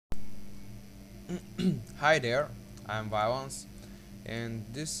Hi there, I'm Violence, and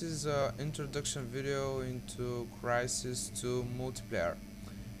this is an introduction video into Crysis 2 multiplayer.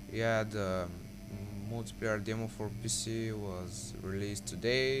 Yeah, the multiplayer demo for PC was released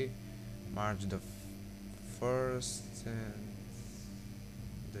today, March the 1st, and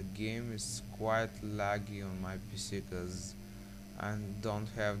the game is quite laggy on my PC because I don't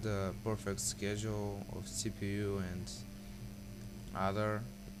have the perfect schedule of CPU and other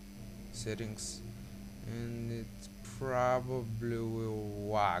settings, and it probably will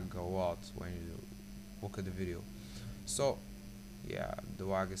wag a lot when you look at the video. So yeah, the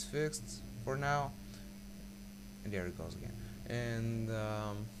wag is fixed for now, and there it goes again. And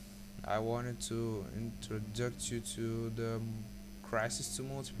I wanted to introduce you to the Crysis 2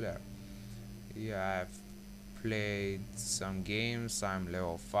 multiplayer. Yeah, I've played some games. I'm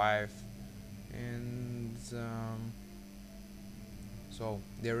level 5, and so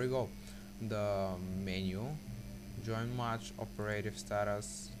there we go. The menu: join match, operative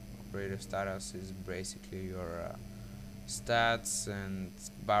status is basically your stats and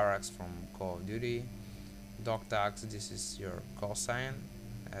barracks from Call of Duty. Dog tags, this is your call sign.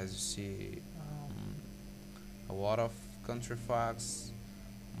 As you see, a lot of country flags.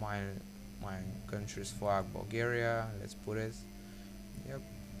 My country's flag, Bulgaria, let's put it. Yep.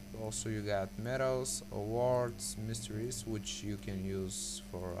 Also you got medals, awards, mysteries, which you can use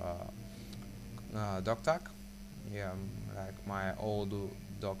for dog tag. Yeah, like my old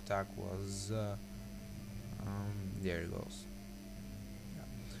dog tag was there it goes. Yeah.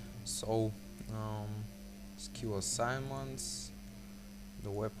 So um, skill assignments,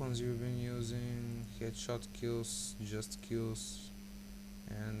 the weapons you've been using, headshot kills, just kills,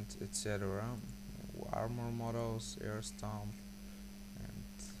 and etc. Armor models, air stomp, and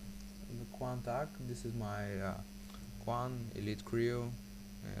the Quan tag. This is my Quan Elite Crew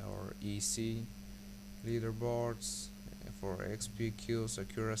or EC leaderboards for XP kills,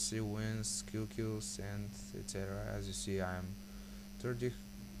 accuracy wins, skill kills, and etc. As you see, I'm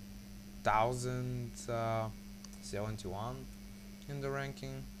 30,071 in the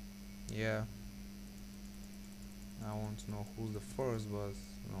ranking. Yeah, I want to know who's the first, but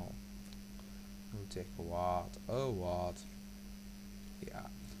no, it will take a lot, a lot. Yeah,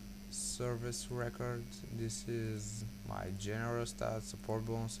 service record. This is my general stats, support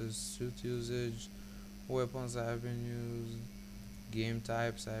bonuses, suit usage, weapons I've been used, game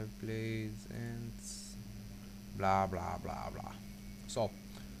types I've played, and blah blah blah blah. So,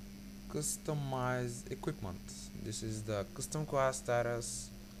 customize equipment. This is the custom class status.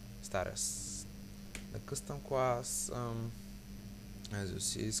 The custom class, as you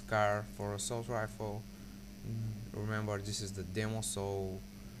see, is car for assault rifle. Remember, this is the demo, so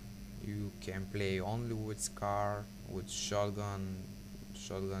you can play only with SCAR, with shotgun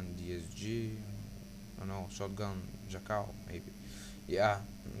DSG, no, shotgun Jackal maybe. Yeah,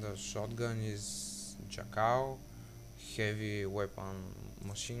 the shotgun is Jackal, heavy weapon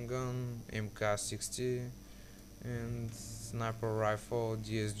machine gun MK60, and sniper rifle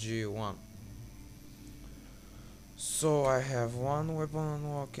DSG-1. So I have one weapon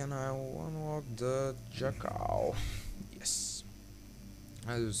unlock and I will unlock the Jackal. Yes.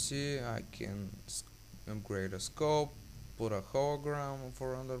 As you see, I can upgrade a scope, put a hologram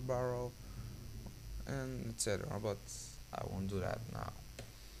for under barrel, and etc. But I won't do that now.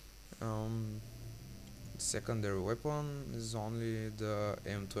 Um, Secondary weapon is only the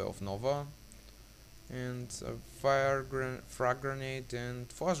M12 Nova and a frag grenade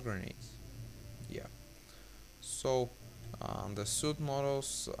and flash grenade. Yeah. So the suit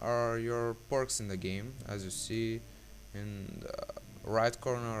models are your perks in the game. As you see in the right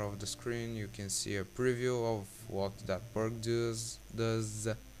corner of the screen, you can see a preview of what that perk does,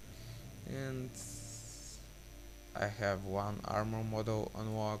 and I have one armor model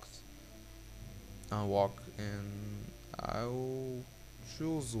unlock, and I will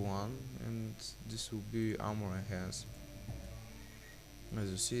choose one, and this will be armor enhance. As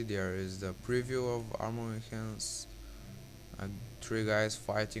you see, there is the preview of armor enhance. Three guys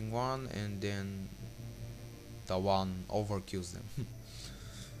fighting one, and then the one overkills them.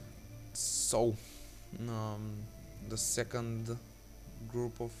 So um, the second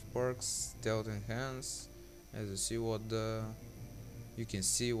group of perks, stealth enhance. As you see what the you can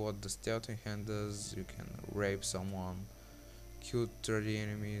see what the stealth enhance does. You can rape someone, kill 30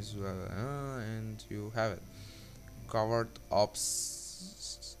 enemies, and you have it. Covered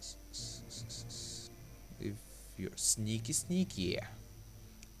ops. If you're sneaky, yeah.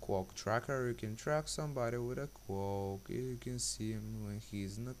 Cloak tracker, you can track somebody with a cloak. You can see him when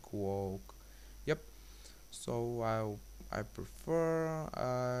he's in a cloak. Yep. So I prefer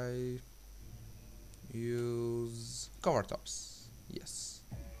cover tops, yes.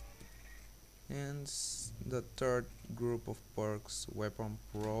 And the third group of perks: weapon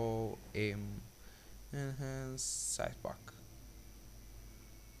pro, aim, enhance, side pack.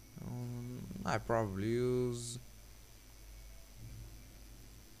 I probably use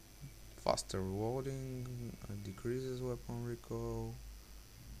faster reloading, decreases weapon recoil,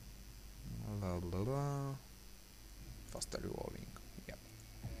 la la la, faster reloading. Yep.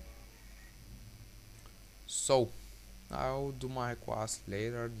 So I'll do my quest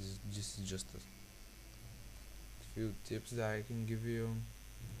later. This is just a few tips that I can give you.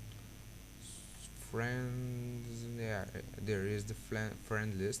 Friends, yeah, there is the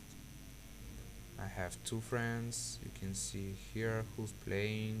friend list. I have 2 friends. You can see here who's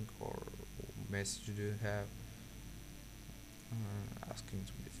playing or message do you have. Asking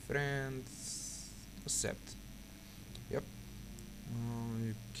to be friends. Accept. Yep.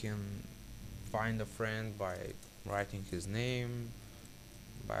 You can find a friend by writing his name.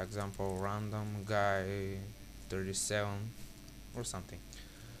 By example, random guy 37 or something.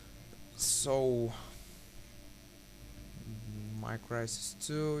 So my Crysis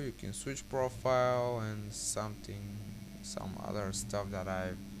 2, you can switch profile and some other stuff that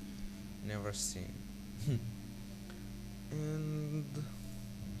I've never seen. And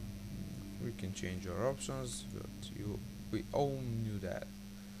we can change our options, but we all knew that.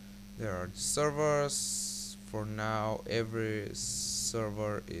 There are servers. For now, every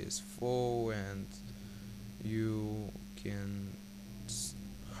server is full and you can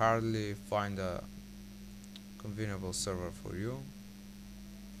hardly find a convenient server for you,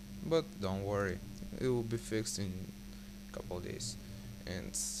 but don't worry, it will be fixed in a couple of days.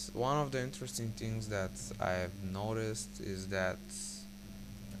 And one of the interesting things that I've noticed is that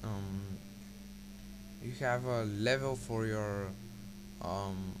um, you have a level for your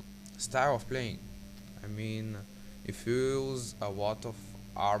style of playing. I mean, if you use a lot of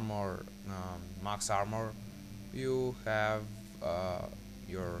armor, max armor, you have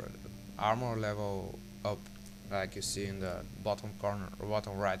your armor level up, like you see in the bottom corner or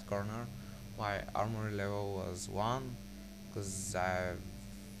bottom right corner. My armor level was 1 because I've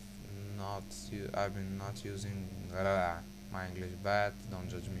been not using my English bad, don't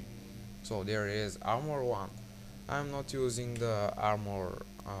judge me. So there is armor 1. I'm not using the armor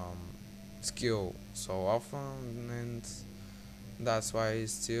skill so often, and that's why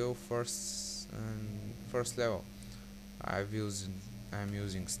it's still first level. I've used I'm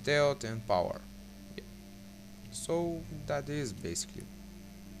using stealth and power. Yeah. So that is basically.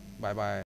 Bye bye.